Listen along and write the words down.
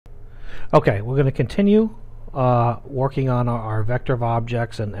Okay, we're going to continue working on our vector of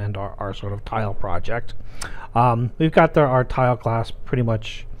objects and our sort of tile project. We've got our tile class pretty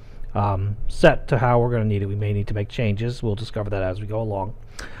much set to how we're going to need it. We may need to make changes. We'll discover that as we go along.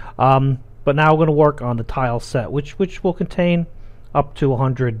 But now we're going to work on the tile set, which will contain up to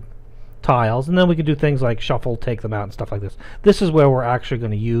 100 tiles, and then we can do things like shuffle, take them out, and stuff like this. This is where we're actually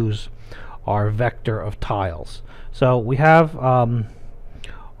going to use our vector of tiles. So we have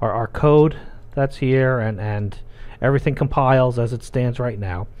our code that's here, and everything compiles as it stands right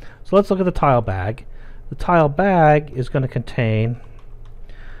now. So let's look at the tile bag. The tile bag is going to contain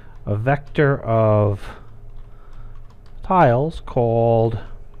a vector of tiles called,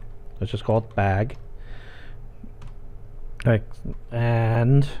 let's just call it bag. Right.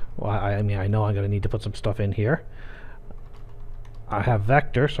 And well, I mean, I know I'm going to need to put some stuff in here. I have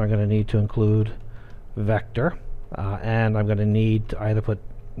vector, so I'm going to need to include vector, and I'm going to need to either put,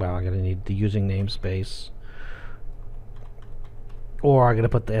 well, I'm going to need the using namespace, or I'm going to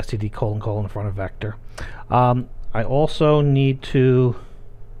put the std : in front of vector. I also need to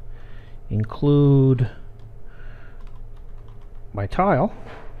include my tile,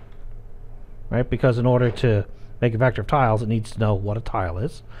 right? Because in order to make a vector of tiles, it needs to know what a tile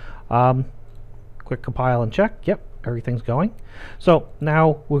is. Quick compile and check. Yep, everything's going. So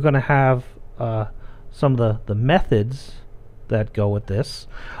now we're going to have some of the methods that go with this.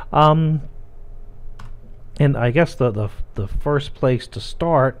 And I guess the first place to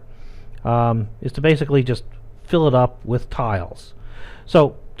start is to basically just fill it up with tiles.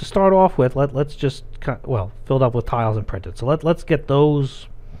 So to start off with, let's just fill it up with tiles and print it. So let's get those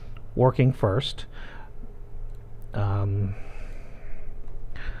working first. Call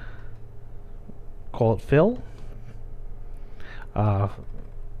it fill. So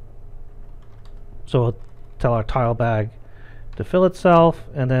we'll tell our tile bag to fill itself,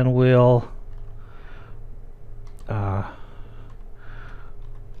 and then we'll call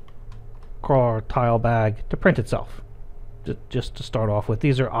our tile bag to print itself. Just to start off with,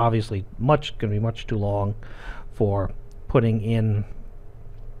 these are obviously going to be much too long for putting in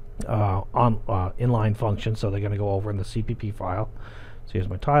inline functions, so they're going to go over in the CPP file. So here's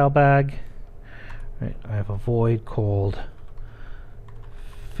my tile bag. Right, I have a void called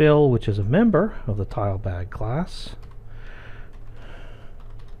fill, which is a member of the tile bag class.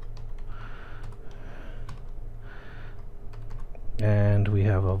 And we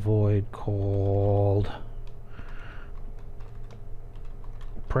have a void called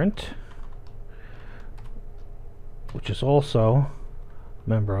print, which is also a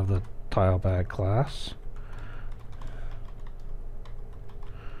member of the tile bag class.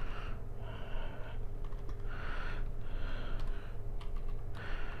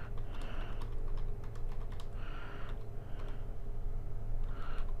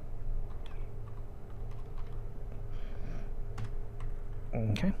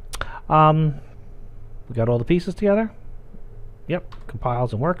 Okay. We got all the pieces together. Yep,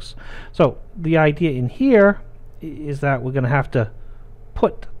 compiles and works. So the idea in here is that we're going to have to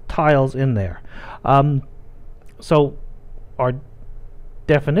put tiles in there. So our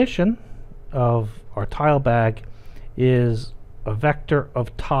definition of our tile bag is a vector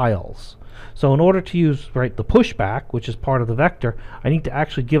of tiles. So in order to use the pushback, which is part of the vector, I need to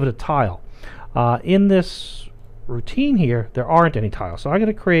actually give it a tile. In this routine here, there aren't any tiles, so I'm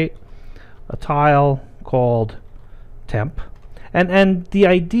going to create a tile called temp, and the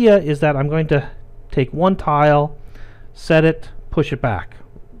idea is that I'm going to take one tile, set it, push it back,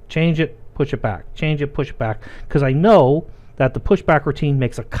 change it, push it back, change it, push it back, because I know that the pushback routine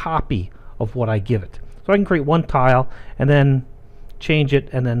makes a copy of what I give it. So I can create one tile and then change it,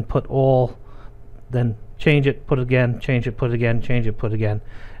 and then put all, then change it, put it again, change it, put it again, change it, put it again,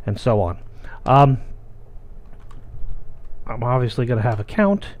 and so on. I'm obviously going to have a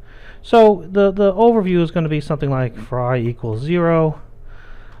count. So the overview is going to be something like for I equals 0,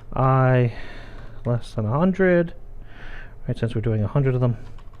 I less than 100, right, since we're doing 100 of them.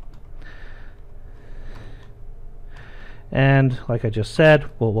 And like I just said,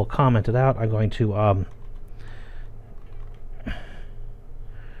 we'll comment it out. I'm going to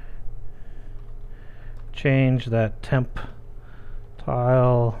change that temp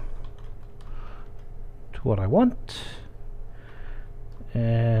tile to what I want,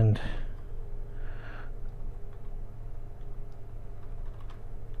 and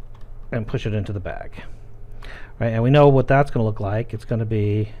push it into the bag. Right, and we know what that's going to look like. It's going to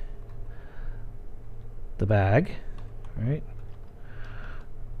be the bag, right?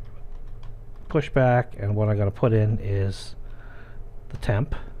 Push back, and what I'm going to put in is the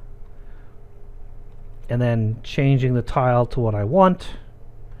temp, and then changing the tile to what I want,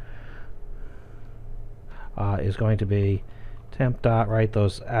 is going to be temp dot, right,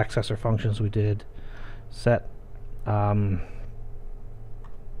 those accessor functions we did, set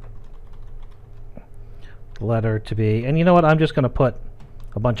letter to be, and you know what, I'm just going to put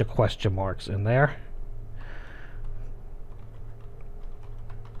a bunch of question marks in there.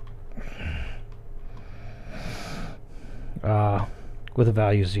 With a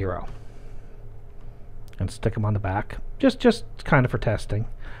value 0, and stick them on the back, just kind of for testing.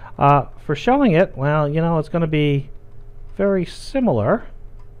 For showing it, well, you know, it's going to be very similar.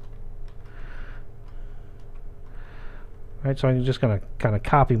 Right, so I'm just going to kind of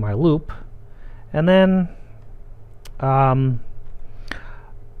copy my loop, and then I'm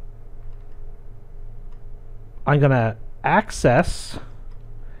going to access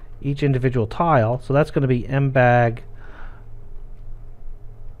each individual tile, so that's going to be mbag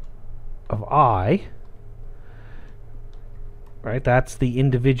of I, right? That's the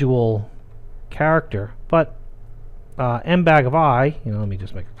individual character, but mbag of I, you know, let me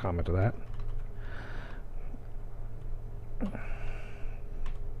just make a comment to that.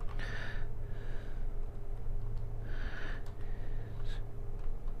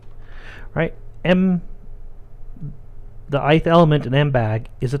 Right, the ith element in mbag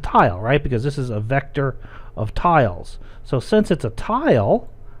is a tile, right? Because this is a vector of tiles. So since it's a tile,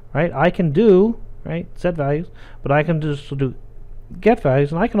 right, I can do, right, set values, but I can just do get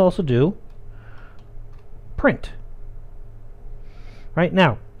values, and I can also do print. Right,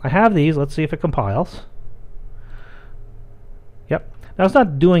 now I have these. Let's see if it compiles. Yep. Now it's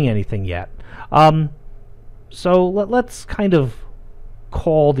not doing anything yet. So let's kind of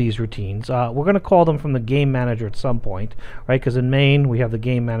call these routines. We're going to call them from the game manager at some point, right? Because in main we have the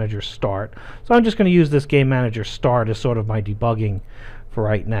game manager start. So I'm just going to use this game manager start as sort of my debugging for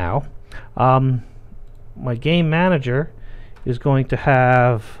right now. My game manager is going to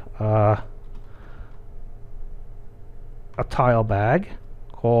have a TileBag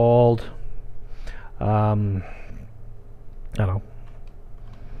called I don't know,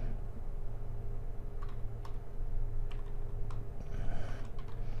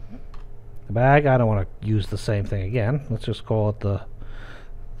 the bag. I don't want to use the same thing again. Let's just call it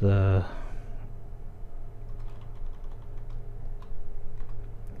the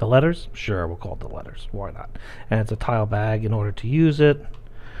letters. Sure, we'll call it the letters. Why not? And it's a TileBag. In order to use it,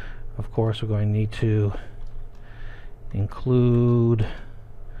 of course, we're going to need to include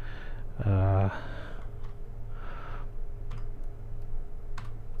our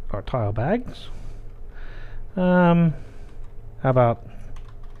TileBags. How about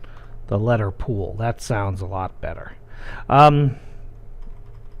the letter pool? That sounds a lot better.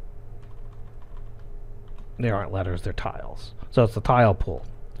 They aren't letters, they're tiles. So it's the tile pool.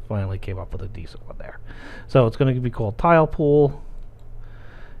 Finally came up with a decent one there. So it's going to be called tile pool,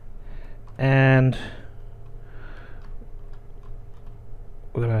 and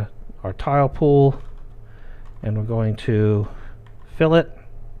we're going to our tile pool, and we're going to fill it.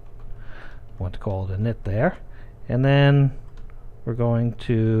 I want to call it a knit there, and then we're going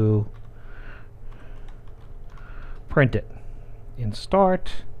to print it in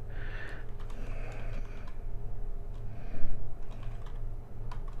start.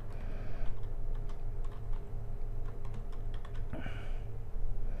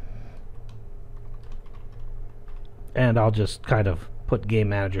 And I'll just kind of put game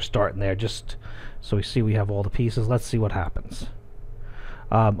manager start in there just so we see we have all the pieces. Let's see what happens.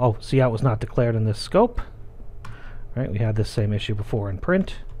 Oh, see how it was not declared in this scope? Right, we had this same issue before in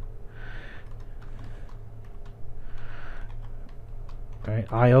print. Right,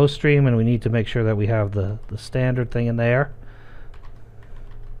 IO stream, and we need to make sure that we have the standard thing in there.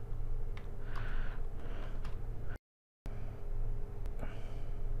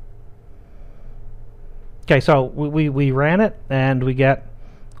 Okay, so we ran it, and we get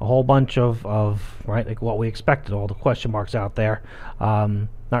a whole bunch of right, like what we expected, all the question marks out there. Not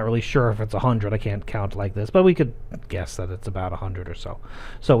really sure if it's 100. I can't count like this, but we could guess that it's about 100 or so.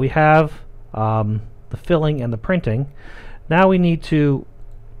 So we have the filling and the printing. Now we need to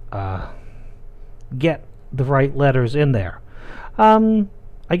get the right letters in there.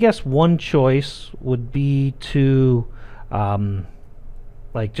 I guess one choice would be to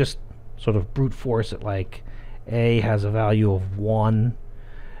like just sort of brute force it, like A has a value of 1,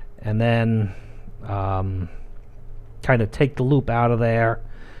 and then kind of take the loop out of there,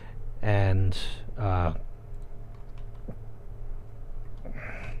 and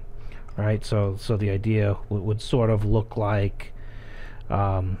right, so the idea would sort of look like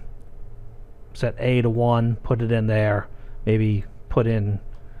set A to 1, put it in there, maybe put in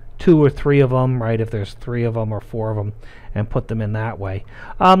 2 or 3 of them, right, if there's 3 of them or 4 of them, and put them in that way.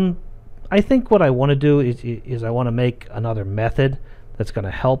 I think what I want to do is I want to make another method that's going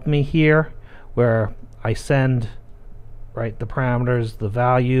to help me here, where I send, right, the parameters, the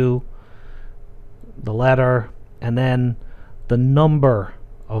value, the letter, and then the number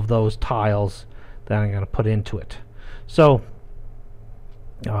of those tiles that I'm going to put into it. So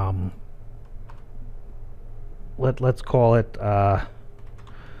let's call it I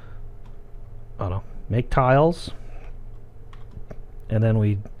don't know, make tiles, and then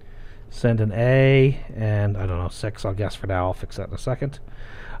we send an A, and I don't know, 6 I'll guess for now. I'll fix that in a second.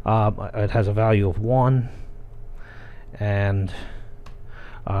 It has a value of 1 and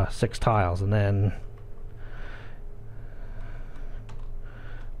 6 tiles, and then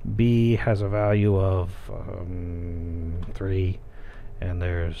B has a value of 3, and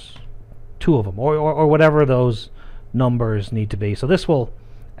there's 2 of them, or whatever those numbers need to be. So this will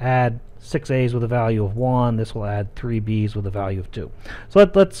add 6 A's with a value of 1. This will add 3 B's with a value of 2.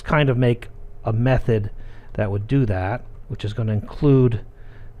 So let's kind of make a method that would do that, which is going to include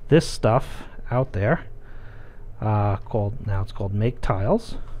this stuff out there, now it's called make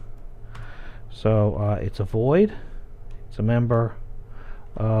tiles. So it's a void. It's a member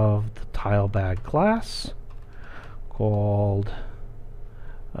of the TileBag class called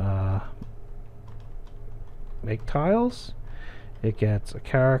make tiles. It gets a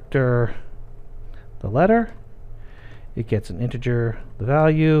character, the letter, it gets an integer, the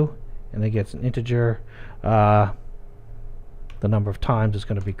value, and it gets an integer, the number of times it's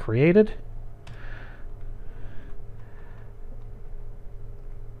going to be created.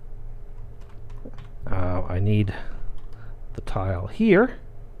 I need the tile here.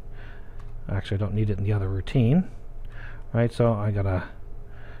 Actually, I don't need it in the other routine. Right, so I gotta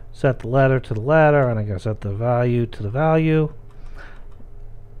set the letter to the letter, and I gotta set the value to the value.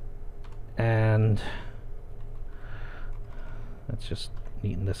 And let's just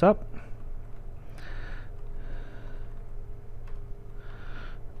neaten this up.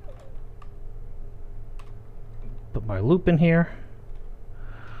 Put my loop in here.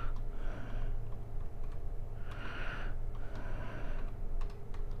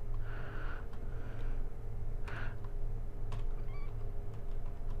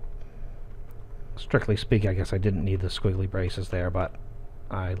 Strictly speaking, I guess I didn't need the squiggly braces there, but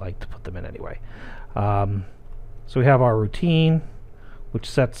I like to put them in anyway. So we have our routine, which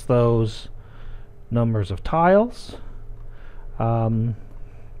sets those numbers of tiles. We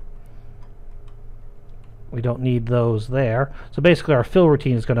don't need those there. So basically our fill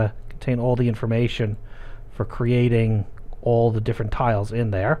routine is going to contain all the information for creating all the different tiles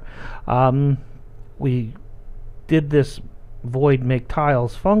in there. We did this void make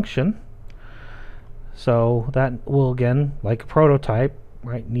tiles function, so that will, again, like a prototype,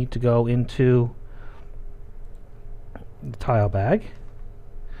 right, need to go into the TileBag.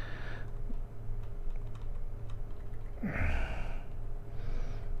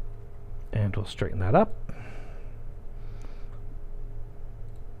 And we'll straighten that up.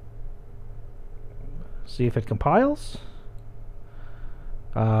 See if it compiles.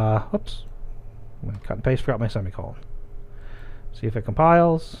 Whoops. Cut and paste, forgot my semicolon. See if it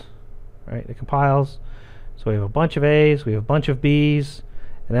compiles. Right, it compiles. So we have a bunch of A's, we have a bunch of B's,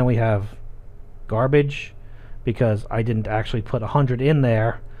 and then we have garbage because I didn't actually put 100 in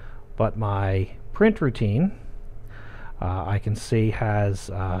there, but my print routine I can see has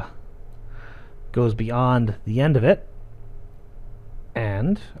goes beyond the end of it,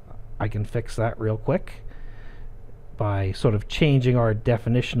 and I can fix that real quick by sort of changing our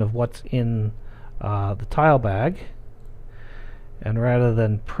definition of what's in the TileBag. And rather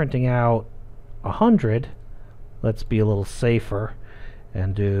than printing out 100, let's be a little safer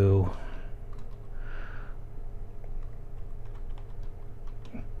and do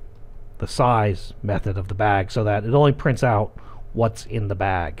the size method of the bag so that it only prints out what's in the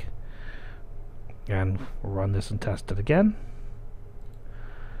bag. And we'll run this and test it again.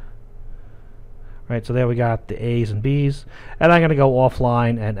 Right, so there we got the A's and B's, and I'm going to go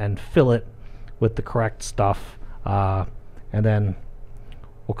offline and fill it with the correct stuff. And then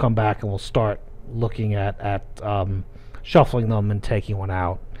we'll come back and we'll start looking at shuffling them and taking one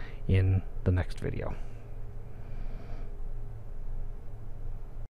out in the next video.